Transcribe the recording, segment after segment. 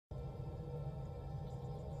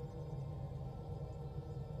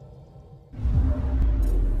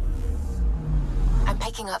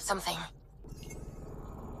picking up something.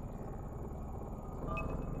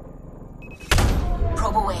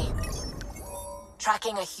 Probe away.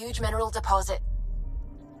 Tracking a huge mineral deposit.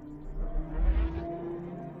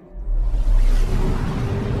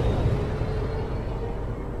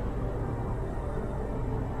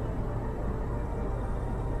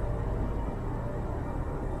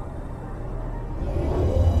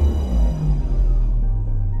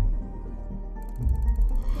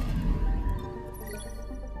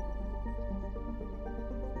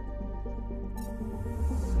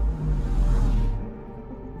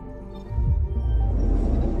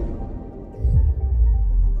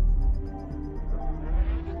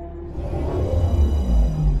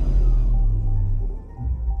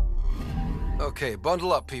 Okay,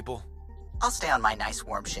 bundle up, people. I'll stay on my nice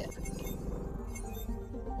warm ship.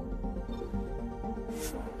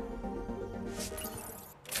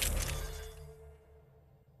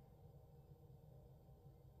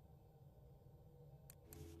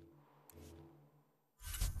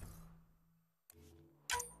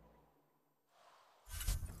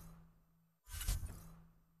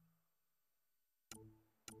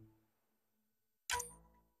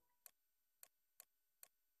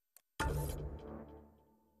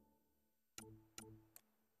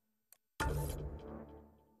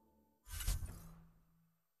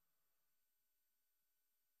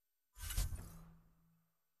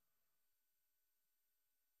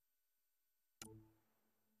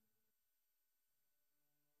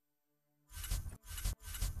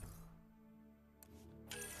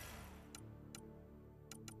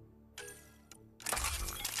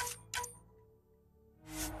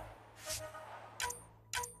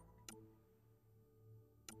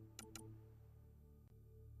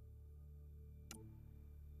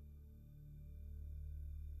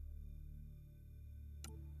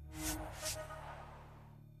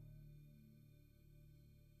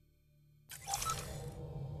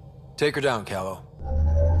 Take her down, Callow.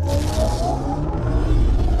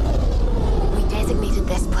 We designated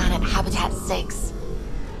this planet Habitat 6.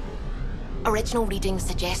 Original readings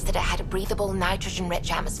suggest that it had a breathable,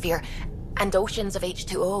 nitrogen-rich atmosphere and oceans of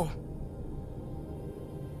H2O.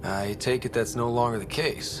 I take it that's no longer the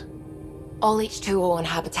case. All H2O on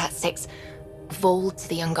Habitat 6, vold to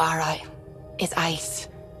the Angara, is ice.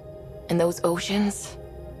 And those oceans,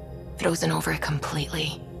 frozen over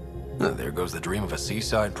completely. There goes the dream of a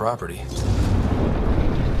seaside property.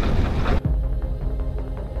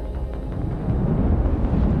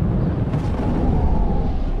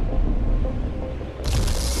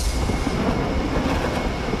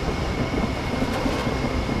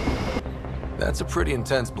 That's a pretty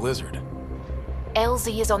intense blizzard.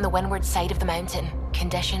 LZ is on the windward side of the mountain.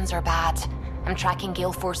 Conditions are bad. I'm tracking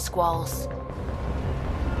gale force squalls.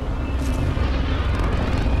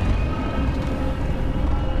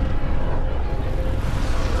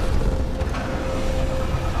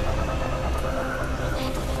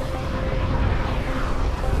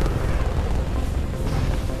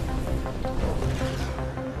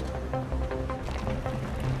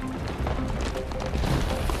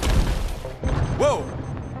 Whoa!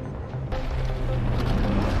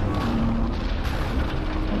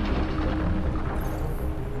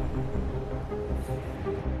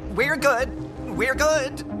 We're good. We're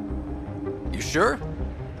good. You sure?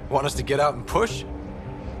 Want us to get out and push?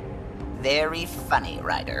 Very funny,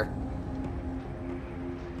 Ryder.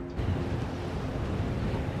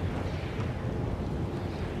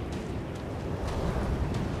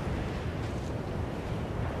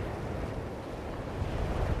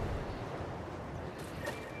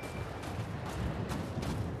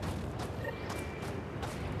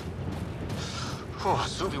 Oh,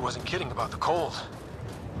 Suvi wasn't kidding about the cold.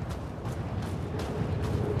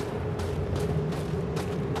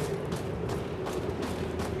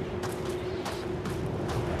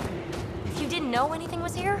 If you didn't know anything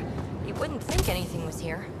was here, you wouldn't think anything was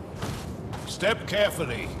here. Step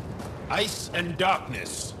carefully. Ice and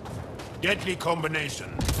darkness. Deadly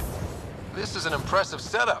combination. This is an impressive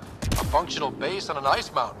setup. A functional base on an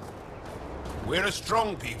ice mountain. We're a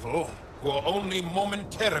strong people who are only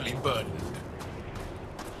momentarily burdened.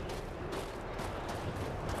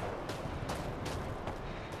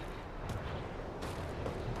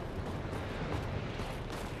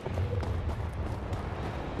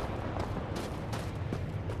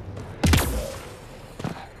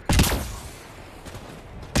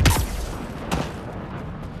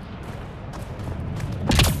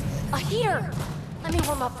 A heater! Let me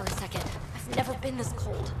warm up for a second. I've never been this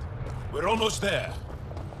cold. We're almost there.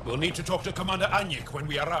 We'll need to talk to Commander Anyik when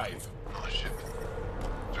we arrive. Oh shit.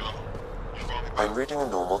 John, you found the... I'm reading a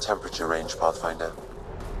normal temperature range, Pathfinder.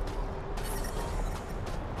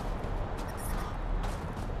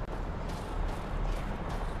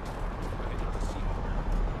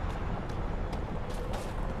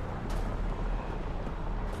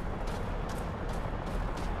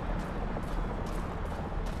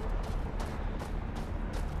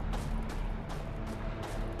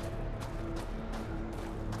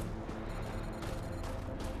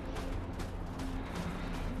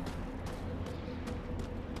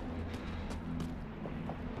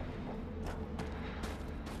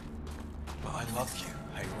 love you,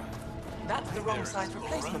 Hera. That's the wrong size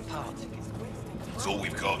replacement part. That's all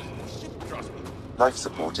we've got. Trust me. Life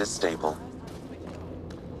support is stable.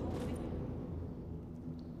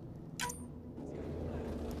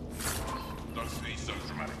 Don't be so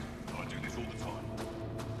dramatic. I do this all the time.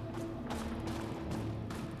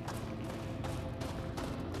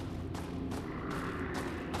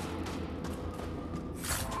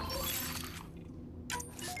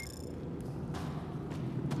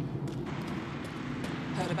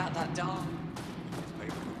 Heard about that doll?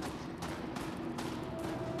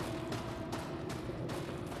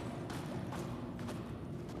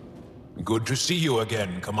 Good to see you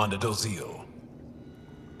again, Commander Dozil.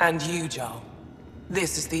 And you, Jarl.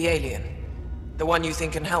 This is the alien. The one you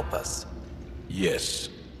think can help us. Yes.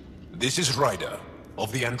 This is Ryder,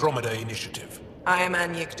 of the Andromeda Initiative. I am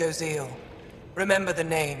Anyik Dozil. Remember the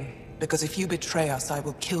name, because if you betray us, I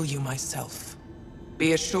will kill you myself.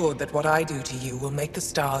 Be assured that what I do to you will make the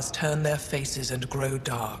stars turn their faces and grow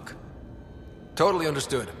dark. Totally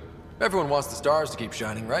understood. Everyone wants the stars to keep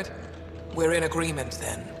shining, right? We're in agreement,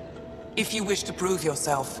 then. If you wish to prove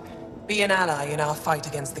yourself, be an ally in our fight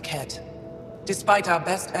against the Kett. Despite our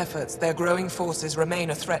best efforts, their growing forces remain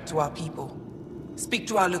a threat to our people. Speak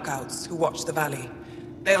to our lookouts, who watch the valley.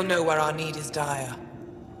 They'll know where our need is dire.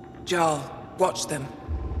 Jarl, watch them,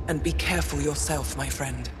 and be careful yourself, my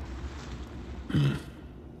friend.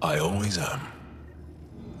 I always am.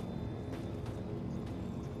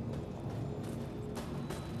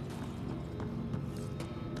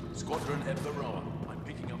 Squadron Emperor. I'm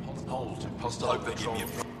picking up hostile patrol.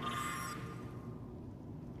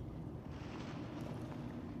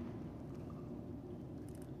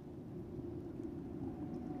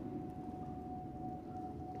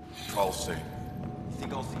 I'll see.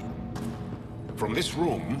 Think I'll see you. From this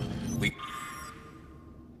room, we...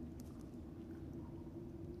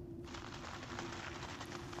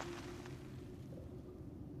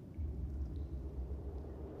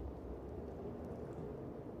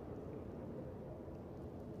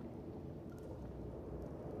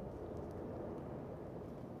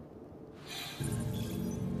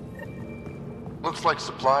 Looks like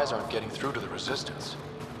supplies aren't getting through to the Resistance.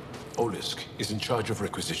 Olisk is in charge of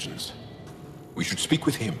requisitions. We should speak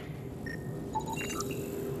with him.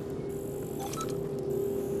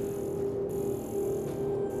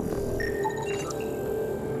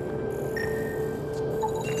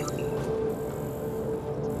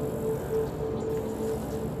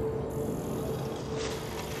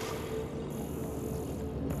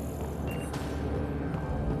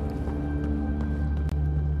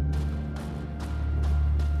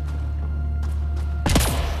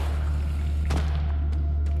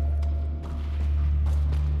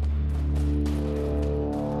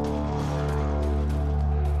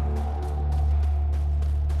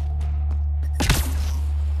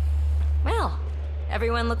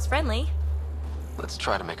 Everyone looks friendly. Let's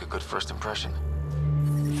try to make a good first impression.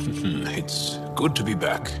 It's good to be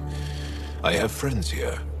back. I have friends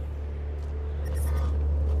here.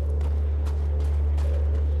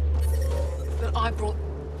 But I brought...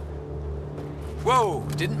 Whoa!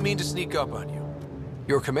 Didn't mean to sneak up on you.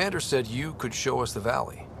 Your commander said you could show us the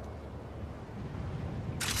valley.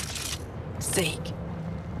 Zeke,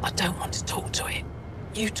 I don't want to talk to it.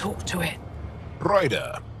 You talk to it.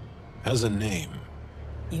 Ryder has a name.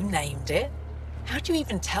 You named it? How'd you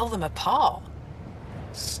even tell them apart?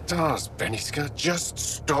 Stars, Beniska, just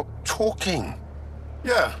stop talking.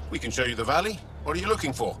 Yeah, we can show you the valley. What are you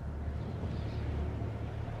looking for?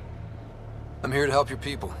 I'm here to help your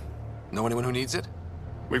people. Know anyone who needs it?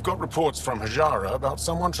 We've got reports from Hajara about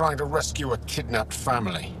someone trying to rescue a kidnapped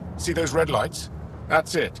family. See those red lights?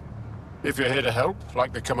 That's it. If you're here to help,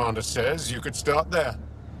 like the commander says, you could start there.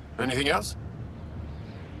 Anything else?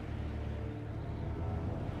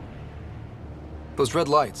 Those red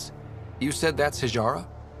lights. You said that's Hajara?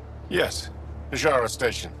 Yes. Hajara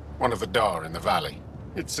Station, one of the Dar in the valley.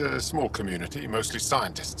 It's a small community, mostly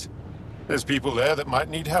scientists. There's people there that might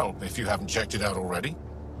need help if you haven't checked it out already.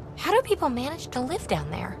 How do people manage to live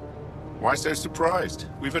down there? Why so surprised?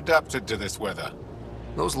 We've adapted to this weather.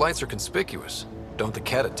 Those lights are conspicuous. Don't the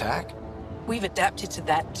Kett attack? We've adapted to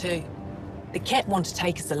that too. The Kett want to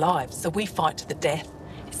take us alive, so we fight to the death.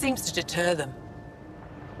 It seems to deter them.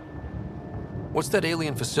 What's that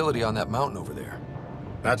alien facility on that mountain over there?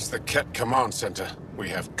 That's the Kett Command Center. We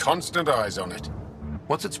have constant eyes on it.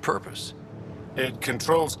 What's its purpose? It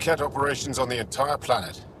controls Kett operations on the entire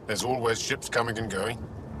planet. There's always ships coming and going.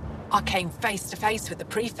 I came face to face with the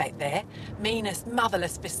prefect there. Meanest,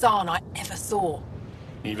 motherless Bisan I ever saw.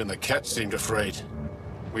 Even the Kett seemed afraid.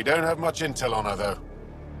 We don't have much intel on her, though.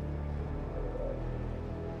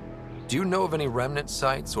 Do you know of any Remnant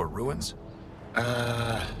sites or ruins?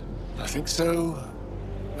 I think so.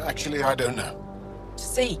 Actually, I don't know.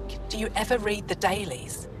 Zeke, do you ever read the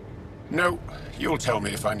dailies? No, you'll tell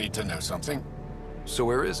me if I need to know something. So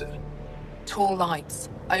where is it? Tall lights,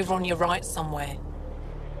 over on your right somewhere.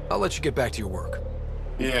 I'll let you get back to your work.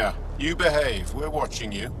 Yeah, you behave. We're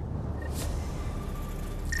watching you.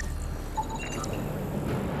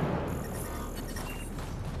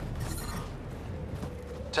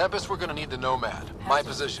 Tempest, we're gonna need the Nomad. My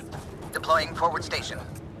position. Deploying forward station.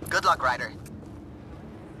 Good luck, Ryder.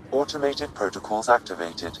 Automated protocols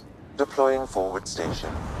activated. Deploying forward station.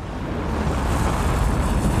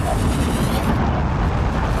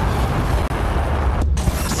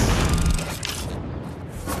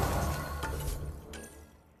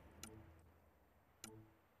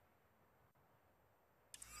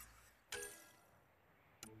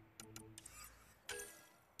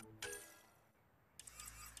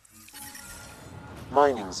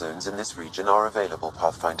 Mining zones in this region are available,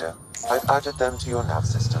 Pathfinder. I've added them to your nav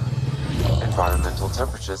system. Environmental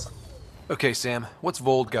temperatures. Okay, Sam, what's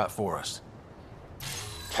Vold got for us?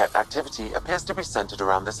 Kett activity appears to be centered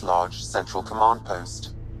around this large central command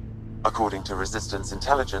post. According to Resistance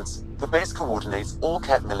intelligence, the base coordinates all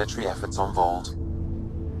Kett military efforts on Vold.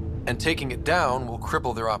 And taking it down will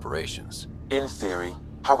cripple their operations. In theory.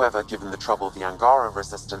 However, given the trouble the Angara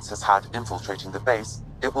Resistance has had infiltrating the base,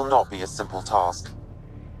 it will not be a simple task.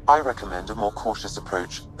 I recommend a more cautious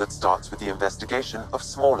approach that starts with the investigation of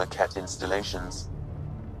smaller Kett installations.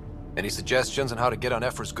 Any suggestions on how to get on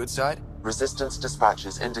Ephra's good side? Resistance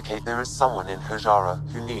dispatches indicate there is someone in Hajara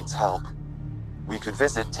who needs help. We could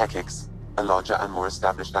visit Tekix, a larger and more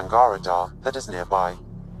established Angara Dar that is nearby.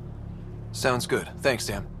 Sounds good. Thanks,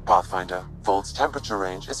 Sam. Pathfinder, Vold's temperature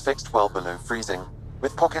range is fixed well below freezing,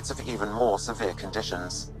 with pockets of even more severe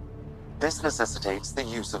conditions. This necessitates the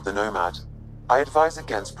use of the Nomad. I advise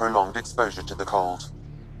against prolonged exposure to the cold.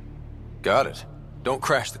 Got it. Don't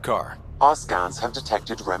crash the car. Our scans have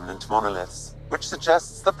detected remnant monoliths, which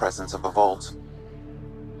suggests the presence of a vault.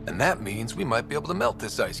 And that means we might be able to melt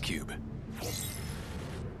this ice cube.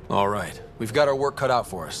 All right, we've got our work cut out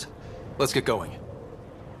for us. Let's get going.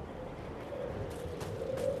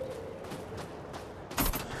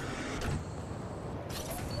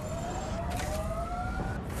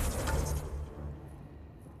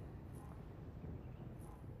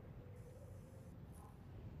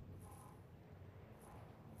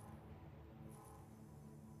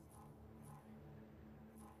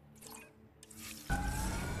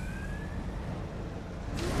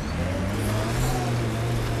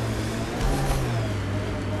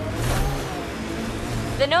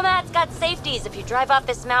 The Nomad's got safeties if you drive off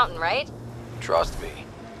this mountain, right? Trust me.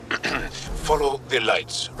 Follow the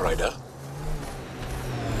lights, Ryder.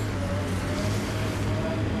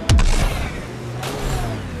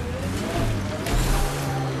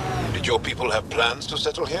 Did your people have plans to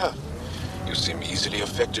settle here? You seem easily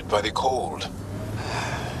affected by the cold.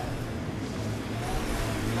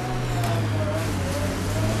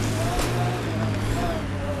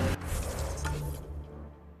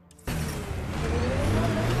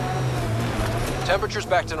 Temperature's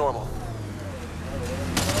back to normal.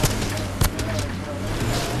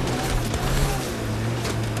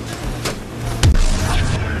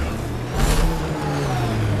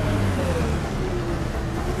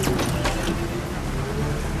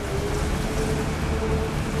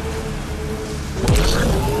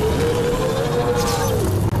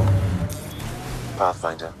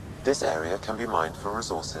 Pathfinder, this area can be mined for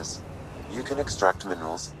resources. You can extract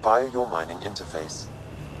minerals via your mining interface.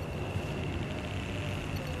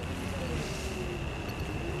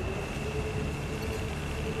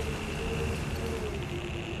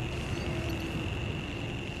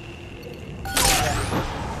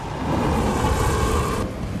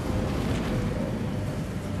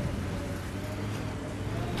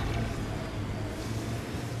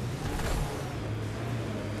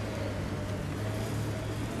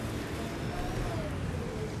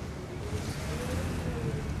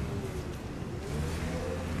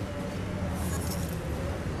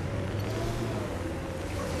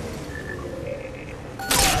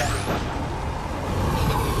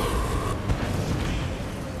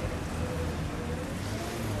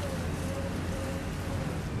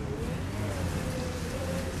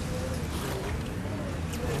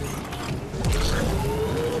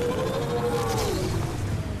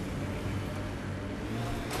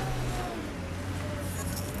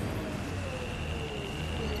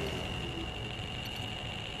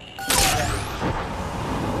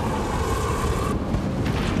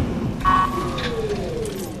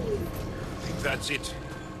 That's it.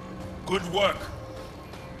 Good work.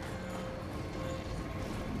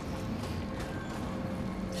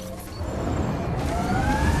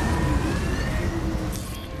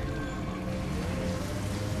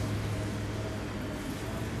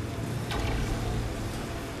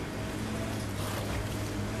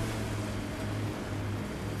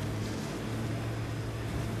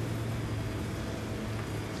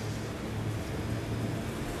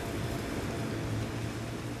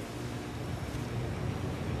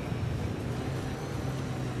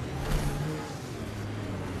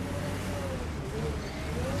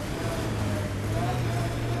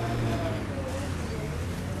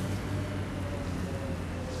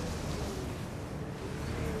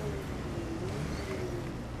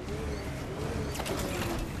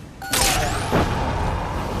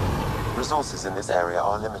 resources in this area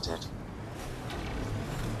are limited.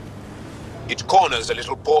 It corners a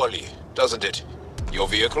little poorly, doesn't it? Your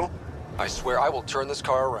vehicle? I swear I will turn this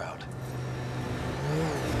car around.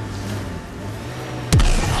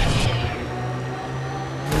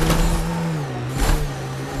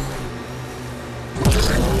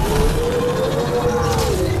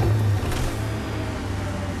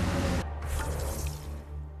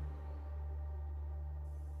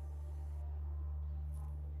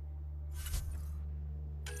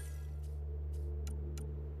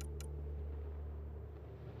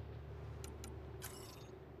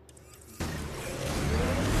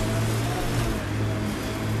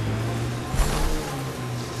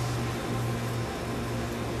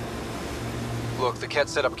 Look, the Kett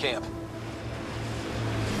set up camp.